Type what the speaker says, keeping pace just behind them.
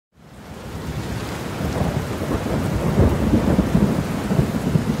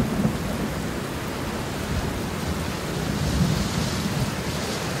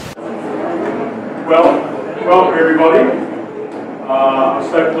everybody. I'm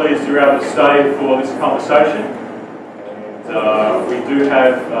so pleased you're able to stay for this conversation. And, we do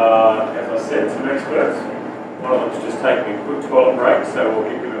have, as I said, some experts. One of them's just taking a quick toilet break, so we'll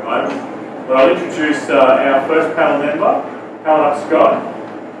give him a moment. But I'll introduce our first panel member, coming up, Scott.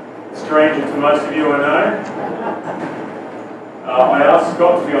 A stranger to most of you, I know. I asked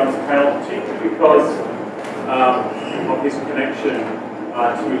Scott to be on this panel particularly because of his connection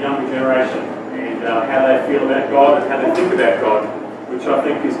to a younger generation and how they feel about God and how they think about God, which I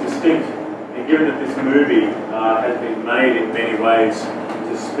think is distinct. And given that this movie has been made in many ways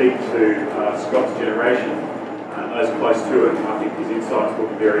to speak to Scott's generation, those close to it, I think his insights will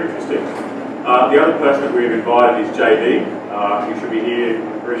be very interesting. The other person that we've invited is JD, who should be here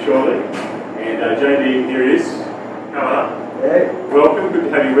very shortly. And JD, here he is, coming up. Hey. Welcome, good to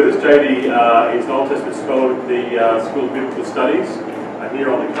have you with us. JD is an Old Testament scholar with the School of Biblical Studies here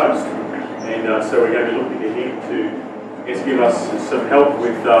on the coast. And so we're going to be looking to him to, I guess, give us some help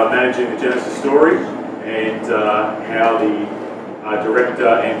with managing the Genesis story and how the director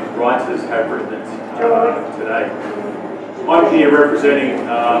and writers have written it today. I'm here representing,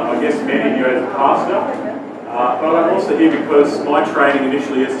 I guess, many of you as a pastor, but I'm also here because my training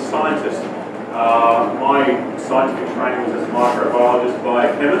initially as a scientist. My scientific training was as a microbiologist,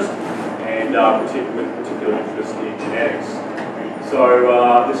 biochemist, and with particular interest in genetics. So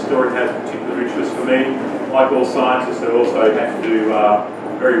this story has particular interest for me. Like all scientists, I also had to do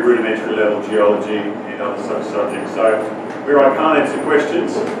very rudimentary level geology and other such subjects. So where I can't answer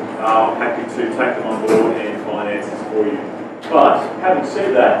questions, I'm happy to take them on board and find answers for you. But having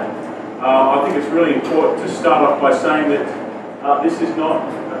said that, I think it's really important to start off by saying that this is not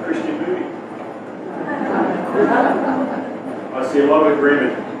a Christian movie. I see a lot of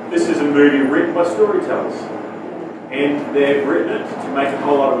agreement. This is a movie written by storytellers. And they've written it to make a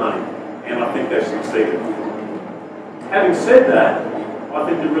whole lot of money. And I think they've succeeded. Having said that, I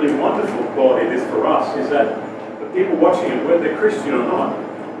think the really wonderful quality of this for us is that the people watching it, whether they're Christian or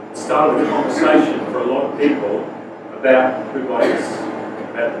not, started a conversation for a lot of people about who God is,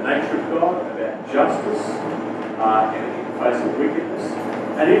 about the nature of God, about justice, and in the face of wickedness,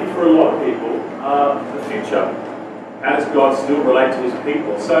 and even for a lot of people, the future. How does God still relate to his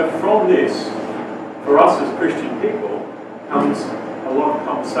people? So from this, for us as Christian people, comes a lot of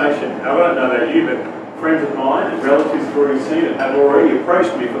conversation. Now, I don't know about you, but friends of mine and relatives who've already seen it have already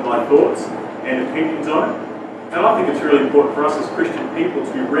approached me for my thoughts and opinions on it. And I think it's really important for us as Christian people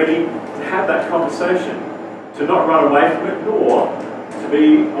to be ready to have that conversation, to not run away from it, nor to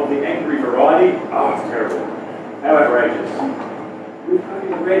be of the angry variety. Oh, it's terrible. How outrageous. We've got to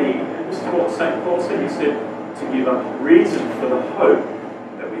be ready, and this is what St. Paul said. He said to give a reason for the hope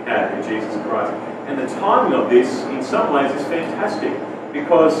that we have in Jesus Christ. And the timing of this, in some ways, is fantastic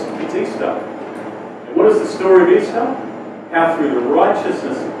because it's Easter. And what is the story of Easter? How through the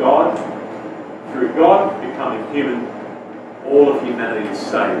righteousness of God, through God becoming human, all of humanity is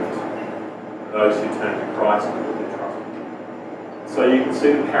saved. Those who turn to Christ and put their trust in him. So you can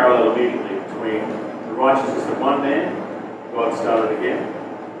see the parallel immediately between the righteousness of one man, God started again,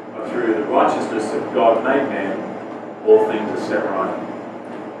 but through the righteousness of God made man, all things are set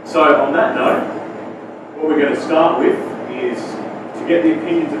right. So on that note, what we're going to start with is to get the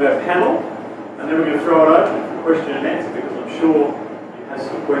opinions of our panel, and then we're going to throw it open for question and answer because I'm sure you have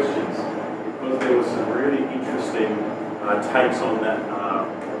some questions because there were some really interesting takes on that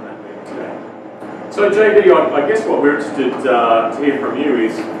meeting today. So JD, I guess what we're interested to hear from you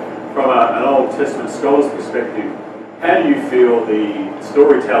is from an Old Testament scholar's perspective, how do you feel the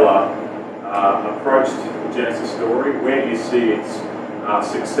storyteller approached the Genesis story? Where do you see its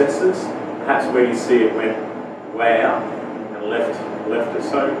successes? Perhaps where you see it went way out and left us.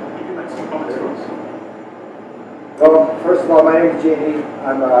 So you can make some comments for us. Well, first of all, my name is JD.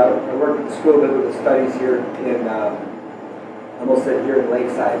 I work at the School of Biblical Studies here in, I almost said here in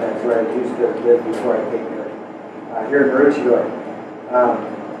Lakeside. That's where I used to live before I came here. Here in Maroochydore.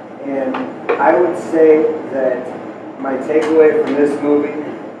 And I would say that my takeaway from this movie,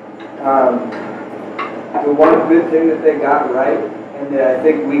 the one good thing that they got right, and that I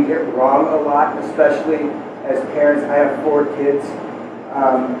think we get wrong a lot, especially as parents. I have 4 kids.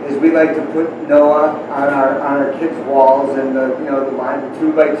 Is we like to put Noah on our kids' walls and the line, the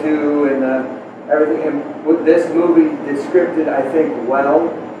 2x2 and everything. And what this movie described, I think, well,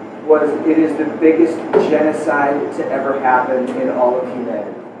 was it is the biggest genocide to ever happen in all of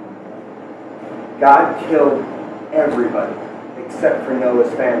humanity. God killed everybody except for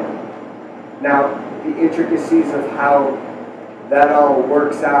Noah's family. Now, the intricacies of how that all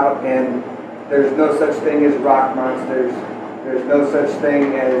works out, and there's no such thing as rock monsters. There's no such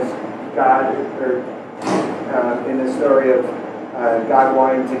thing as God, or in the story of God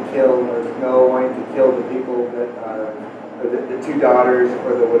wanting to kill, or Noah wanting to kill the people that, or the two daughters,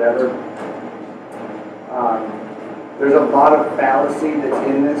 or the whatever. There's a lot of fallacy that's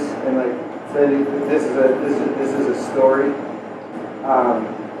in this, and like so this is a story.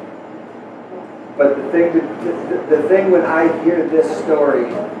 But the thing when I hear this story,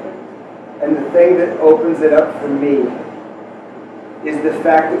 and the thing that opens it up for me, is the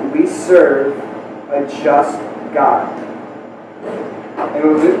fact that we serve a just God.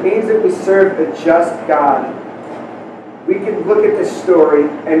 And it means that we serve a just God. We can look at this story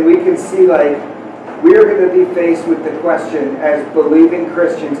and we can see, like, we're going to be faced with the question as believing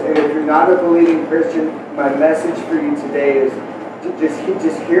Christians. And if you're not a believing Christian, my message for you today is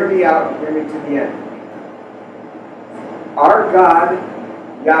just hear me out and hear me to the end. Our God,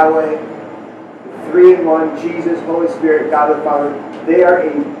 Yahweh, three in one, Jesus, Holy Spirit, God the Father,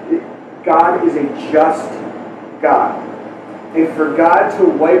 God is a just God. And for God to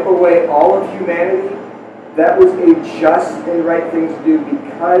wipe away all of humanity, that was a just and right thing to do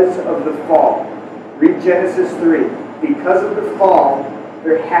because of the fall. Read Genesis 3. Because of the fall,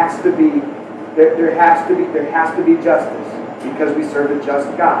 there has to be justice, because we serve a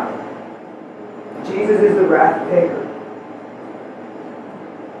just God. Jesus is the wrath taker.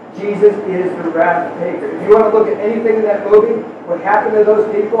 Jesus is the wrath taker. If you want to look at anything in that movie, what happened to those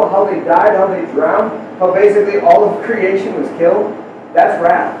people, how they died, how they drowned, how basically all of creation was killed, that's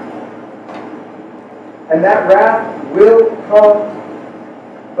wrath. And that wrath will come,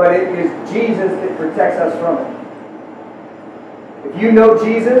 but it is Jesus that protects us from it. If you know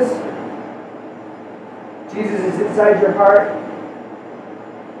Jesus, Jesus is inside your heart,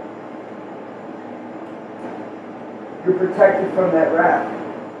 you're protected from that wrath.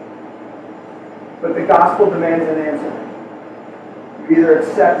 But the gospel demands an answer. You either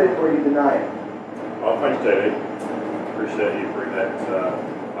accept it or you deny it. Well, thanks, David. Appreciate you bring that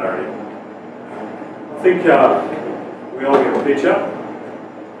clarity. I think we all get a picture,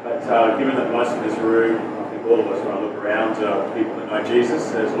 but given that most of this room, I think all of us, when I look around, people that know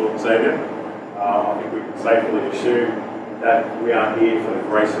Jesus as Lord and Saviour, I think we can safely assume that we are here for the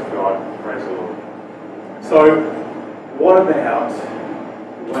grace of God. Praise the Lord. So, what about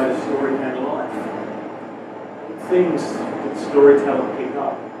the way the story came to life? Things that storyteller picked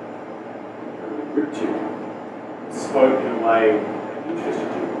up, gripped you, spoke in a way that interested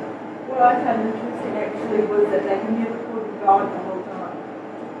you. What I found interesting actually was that they never called him God the whole time.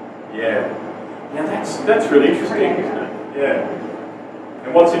 Yeah, that's really interesting, isn't it? Yeah.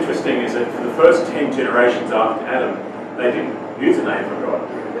 And what's interesting is that for the first 10 generations after Adam, they didn't use a name for God.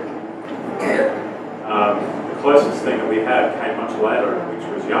 The closest thing that we have came much later, which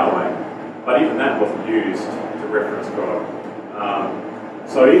was Yahweh, but even that wasn't used to reference God.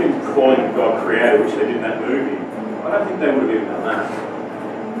 So even calling God Creator, which they did in that movie, I don't think they would have even done that.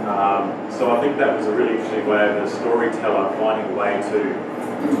 So I think that was a really interesting way of the storyteller finding a way to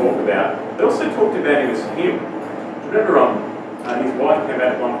talk about. They also talked about him as him. Do you remember his wife came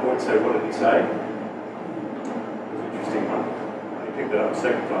out at one point and said, what did he say? It was an interesting one. He picked it up a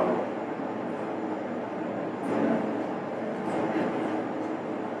second time.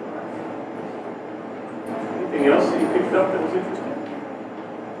 Anything else that you picked up that was interesting?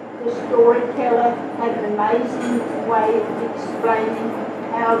 The storyteller had an amazing way of explaining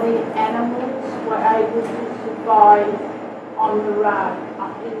how the animals were able to survive on the rug,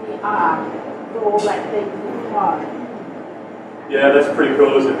 up in the ark, with all that length of time. Yeah, that's pretty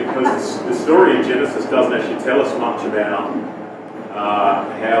cool, isn't it? Because the story in Genesis doesn't actually tell us much about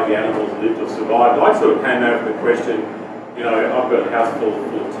how the animals lived or survived. I sort of came out with the question, you know, I've got a house full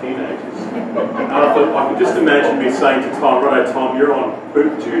of teenagers. And I thought, I could just imagine me saying to Tom, righto Tom, you're on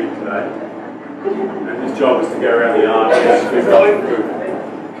poop duty today. And his job is to go around the yard and scoop up the poop.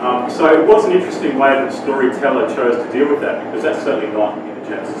 So it was an interesting way that the storyteller chose to deal with that, because that's certainly not in the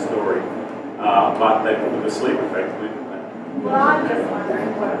Genesis story. But they put them to sleep effectively, didn't they? Well, I'm just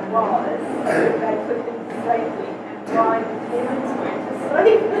wondering what it was. If they put them to safely and why the humans went to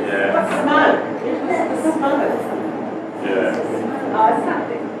sleep. Yeah. Smoke. It was the smoke. Yeah. Oh,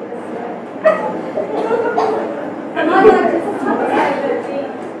 something. And I like to say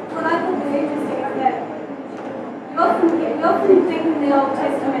that what I thought was interesting is that you often think in the Old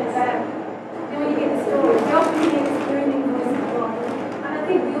Testament that when you get the story, you often hear this booming voice of God. And I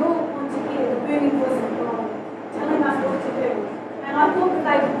think we all want to hear the booming voice of God telling us what to do. And I thought that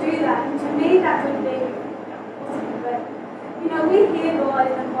they would do that. And to me that would be awesome. But you know, we hear a lot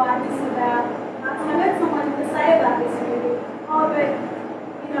in the quietness about, and I heard someone say about this movie, oh, but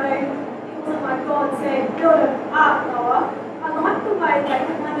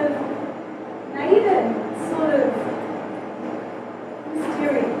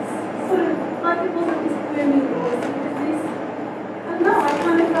like it wasn't this booming voice, it was this, I don't know, I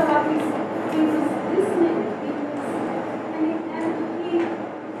kind of felt like he was listening.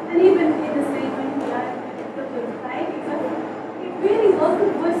 And even in the scene when he opened the babies, it really was the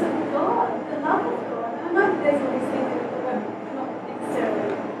voice of God, the love of God. And I know that there's all these things that were not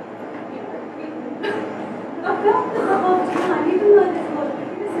necessarily, written. But I felt that the whole time, even though there's a lot of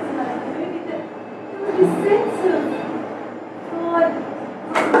criticism of the movie, that there was this sense of God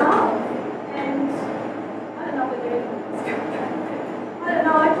love. And I don't know whether anyone was going to I don't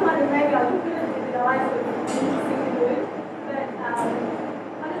know, I kind of, maybe I looked at it with the eyes of interesting to do it. But I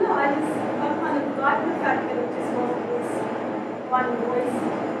don't know, I kind of like the fact that it just wasn't this one voice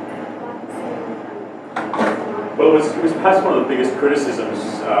like singing. Well, it was perhaps one of the biggest criticisms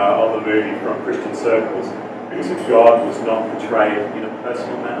of the movie from Christian circles, because God was not portrayed in a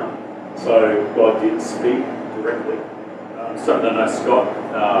personal manner. So God did speak directly. Something I know Scott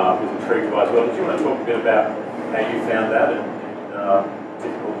was intrigued by as well. Did you want to talk a bit about how you found that and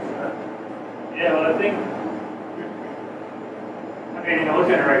difficulties in that? Yeah, well, I think, in all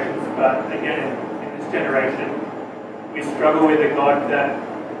generations, but again, in this generation, we struggle with a God that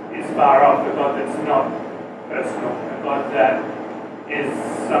is far off, a God that's not personal, a God that is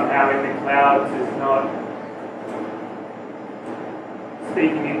somehow in the clouds, is not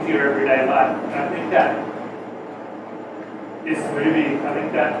speaking into your everyday life. And I think that this movie,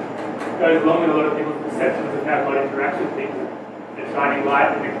 that goes along with a lot of people's perceptions of how God interacts with people. The shining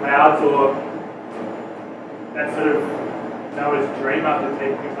light in the clouds, or that sort of Noah's dream after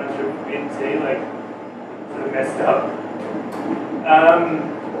taking a bunch of mint tea, sort of messed up.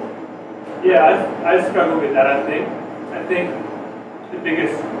 I struggle with that, I think. I think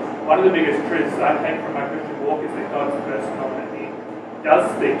one of the biggest truths I take from my Christian walk is that God's personal, and He does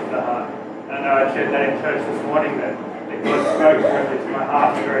speak to the heart. And I know I shared that in church this morning, that God spoke directly to my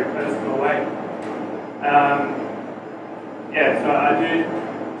heart in a very personal way. So I do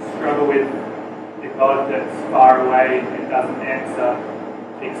struggle with the God that's far away and doesn't answer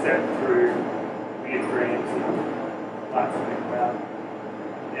except through weird dreams and lights in the cloud.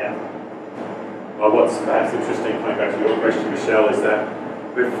 Yeah. Well, what's perhaps interesting, coming back to your question, Michelle, is that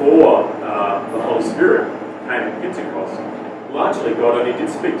before the Holy Spirit came at Pentecost, largely God only did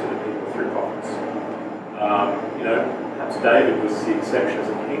speak to the people through prophets. Perhaps David was the exception as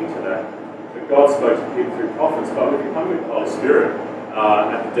a king to that. But God spoke to people through prophets, but with the coming of the Holy Spirit,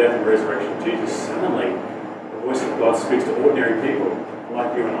 at the death and resurrection of Jesus, suddenly the voice of God speaks to ordinary people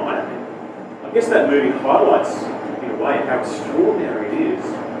like you and I. I guess that movie highlights, in a way, how extraordinary it is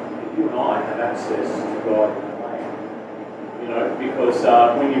that you and I have access to God in that way. Because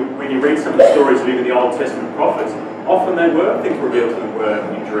when you read some of the stories of even the Old Testament prophets, often they were things revealed to them were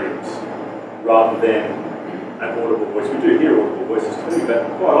in dreams, rather than an audible voice. We do hear audible voices too, but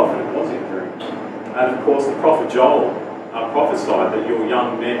quite often it was in dreams. And of course, the prophet Joel prophesied that your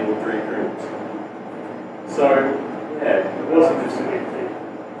young men will dream dreams. So, yeah, it was interesting.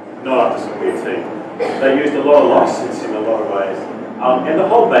 Not up to some weird tea. They used a lot of license in a lot of ways. And the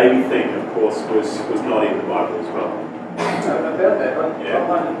whole baby thing, of course, was not in the Bible as well. About that, I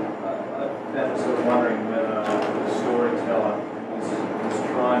found sort of wondering whether the storyteller was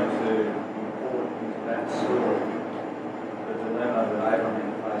trying to import into that story the dilemma that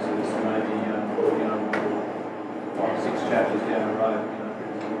Abraham faces, maybe 5 or 6 chapters down the road,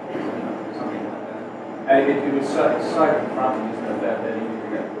 something like that. And it was so confronting, isn't it, that he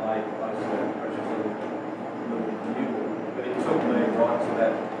laid close to that precious little newborn. But it took me right to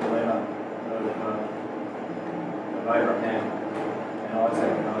that dilemma of Abraham and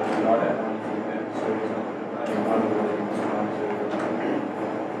Isaac, and I don't know anything about the stories of it. I only wonder whether he was trying to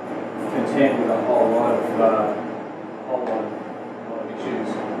contend with a whole lot of issues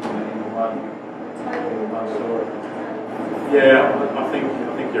in one story. Yeah, I think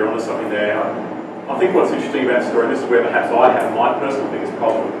you're onto something there. I think what's interesting about the story, and this is where perhaps I have my personal biggest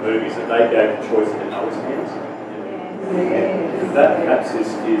problem with the movie, is that they gave the choice in Noah's hands. And that perhaps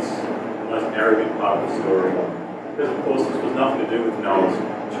is the most arrogant part of the story. Because of course this was nothing to do with Noah's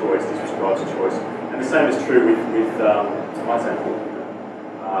choice, this was God's choice. And the same is true with Isaac,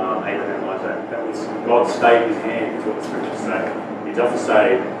 Abraham and Isaac. That was, God stayed his hand, is what the scriptures say. It doesn't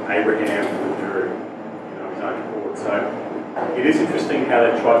say Abraham withdrew, his own accord. So it is interesting how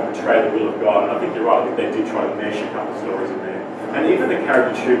they tried to portray the will of God, and I think you're right, I think they did try to mesh a couple of stories in there. And even the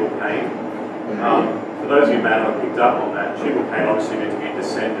character Tubal-Cain, for those of you who may not have picked up on that, Tubal-Cain obviously meant to be a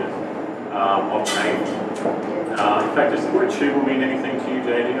descendant of Cain. In fact, does the word Tubal mean anything to you,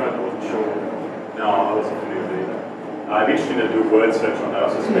 JD? I wasn't sure. No, I wasn't familiar with it either. I'm interested to do a word search on that. I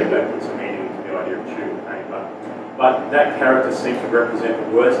suspect that puts some meaning into the idea of Tubal Cain, but that character seemed to represent the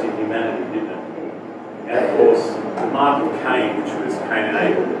worst in humanity, didn't it? And of course, the mark of Cain, which was Cain and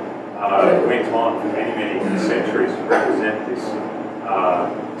Abel, went on for many, many centuries to represent this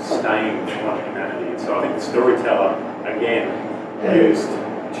stain on humanity. And so I think the storyteller, again, used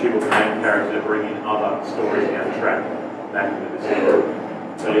Tubal Cain character to bring in other stories down the track back into the story.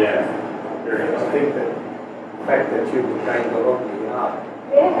 So yeah, very I interesting. think that the fact that Tubal Cain got onto the ark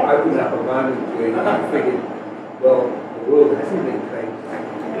Yeah. opened up a moment where you figured, well, the world hasn't been cleansed.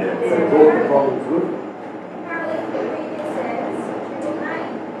 Yeah. So brought the problems with it. Apparently, the reader says, Tubal Cain,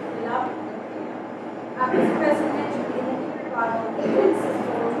 we love this person mentioned in the Hebrew Bible, in Genesis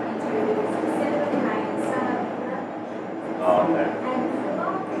 4:22, he was the son of Cain, son of Noah. Oh, okay. And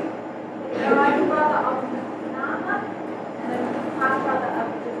the brother of Naamah, and the half-brother of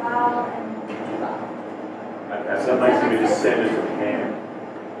Jubal and Jubal. Okay, so that makes him a descendant of Ham.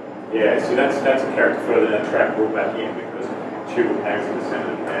 Yeah, so that's a character further down the track brought back in because Tubal Cain was a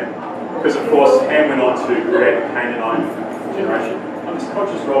descendant of Ham. Because of course Ham went on to create the Canaanite generation. I'm just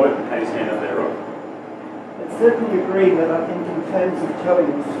conscious Robert had his hand up there, Rob. I certainly agree that I think in terms of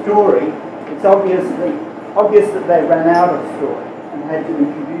telling the story, it's obvious that they ran out of story and had to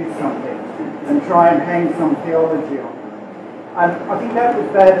introduce something and try and hang some theology on it. And I think that was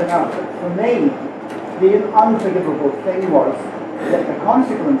bad enough. But for me, the unforgivable thing was that the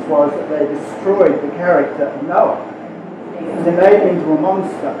consequence was that they destroyed the character of Noah. And they made him into a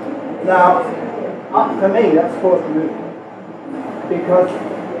monster. Now, for me, that's fourth movie. Because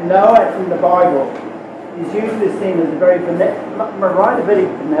Noah in the Bible is usually seen as a very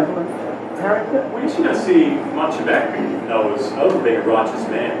benevolent character. We actually don't see much about Noah's other than being a righteous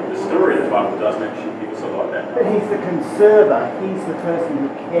man. The story of the Bible doesn't actually give us a lot of that. But he's the conserver, he's the person who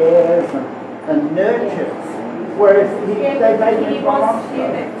cares and nurtures. Whereas they made him He a was monster.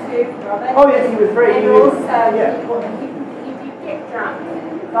 human too, Robert. Oh yes, he was very And human. also, Yeah. he did get drunk.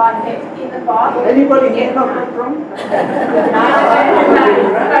 Like in the Bible. Anybody he here did not get got drunk? No,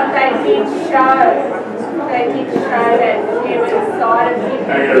 but they did show that human side of him.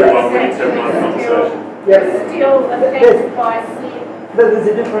 Hang on, everyone, we need to have one conversation. Yes. Still affected by sin. But there's a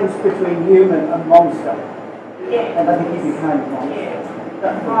difference between human and monster. Yeah. And I think he became a monster. Yeah.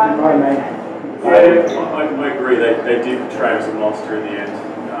 That was my main. Yeah, I agree. They did portray him as a monster in the end.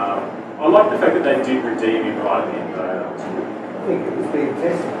 I like the fact that they did redeem him right at the end, though. That was good. I think it was being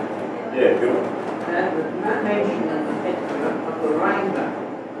tested. Yeah, good. There's no mention in the picture of the rainbow.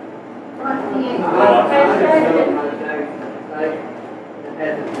 It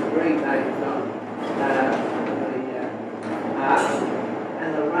has a degree based on the art. And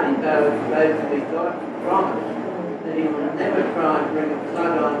the rainbow is supposed to be God's promise that he will never try and bring a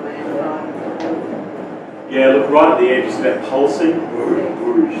flood on mankind. Yeah, look, right at the edge is that pulsing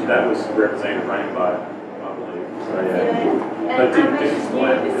whoosh. That was representing a rainbow, I believe. So yeah. And But didn't unless you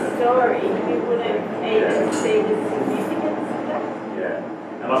explain knew it. the story, you wouldn't even see the significance of that.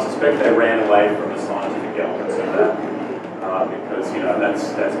 Yeah, and I suspect they ran away from the scientific elements of that because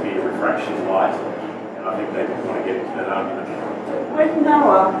that's mere refraction of light, and I think they didn't want to get into that argument. With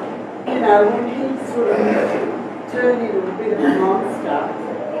Noah, when he sort of turned into a bit of a monster,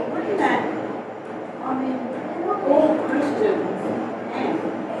 wouldn't that, all Christians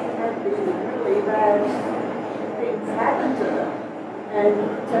have been really bad things happen to them. And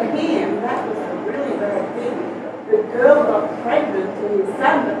to him, that was a really bad thing. The girl got pregnant to his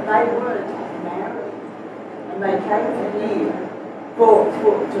son, but they weren't married. And they came to him for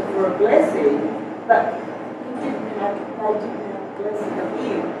a blessing, but they didn't have blessing of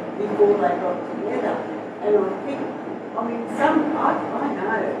him before they got together. And I think, I know some fathers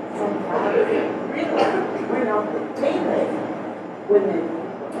really went off the TV when they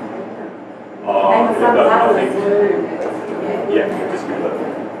got pregnant. And some others do. Yeah, just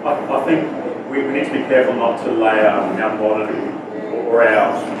I think we need to be careful not to lay our modern or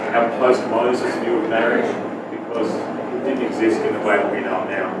our post-Moses view of marriage because it didn't exist in the way that we know it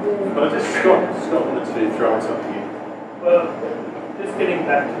now. But I just Scott wanted to throw in something in. Well, just getting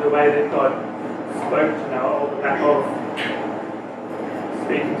back to the way that God spoke to Noah, or the back of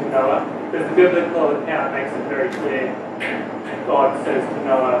speaking to Noah, because the biblical account makes it very clear. God says to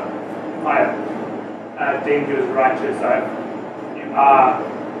Noah, I deemed you as righteous, you are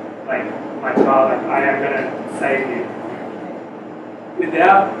like my child, I am going to save you.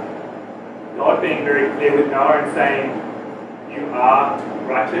 Without God being very clear with Noah and saying, you are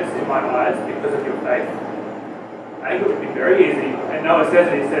righteous in my eyes because of your faith, I think it would be very easy. And Noah says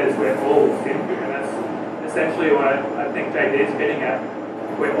it, he says we're all sinful, and that's essentially what I think JD is getting at.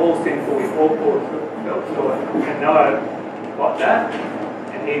 We're all sinful, we all fell short. And Noah got that,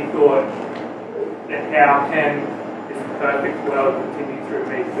 and he thought, then how can this perfect world continue through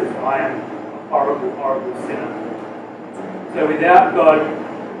me because I am a horrible, horrible sinner? So without God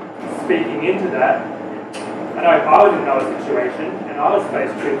speaking into that, I know if I was in Noah's situation and I was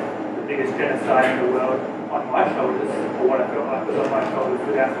faced with the biggest genocide in the world on my shoulders, or what I felt like was on my shoulders,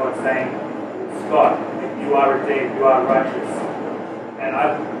 without God saying, Scott, you are redeemed, you are righteous. And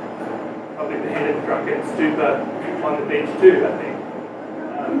I've probably beheaded, drunken, stupor on the beach too, I think.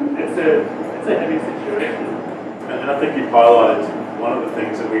 It's a heavy situation. And I think you've highlighted one of the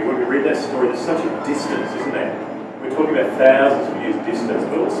things that when we read that story, there's such a distance, isn't there? We're talking about thousands of years distance,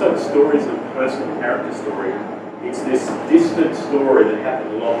 but also the story is a personal character story. It's this distant story that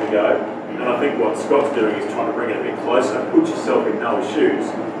happened long ago, and I think what Scott's doing is trying to bring it a bit closer. Put yourself in Noah's shoes,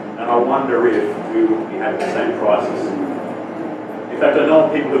 and I wonder if we would be having the same crisis. In fact, I know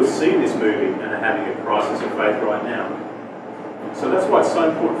people who have seen this movie and are having a crisis of faith right now. So that's why it's so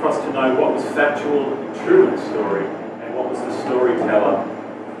important for us to know what was factual and true in the story, and what was the storyteller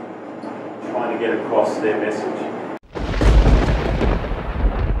trying to get across their message.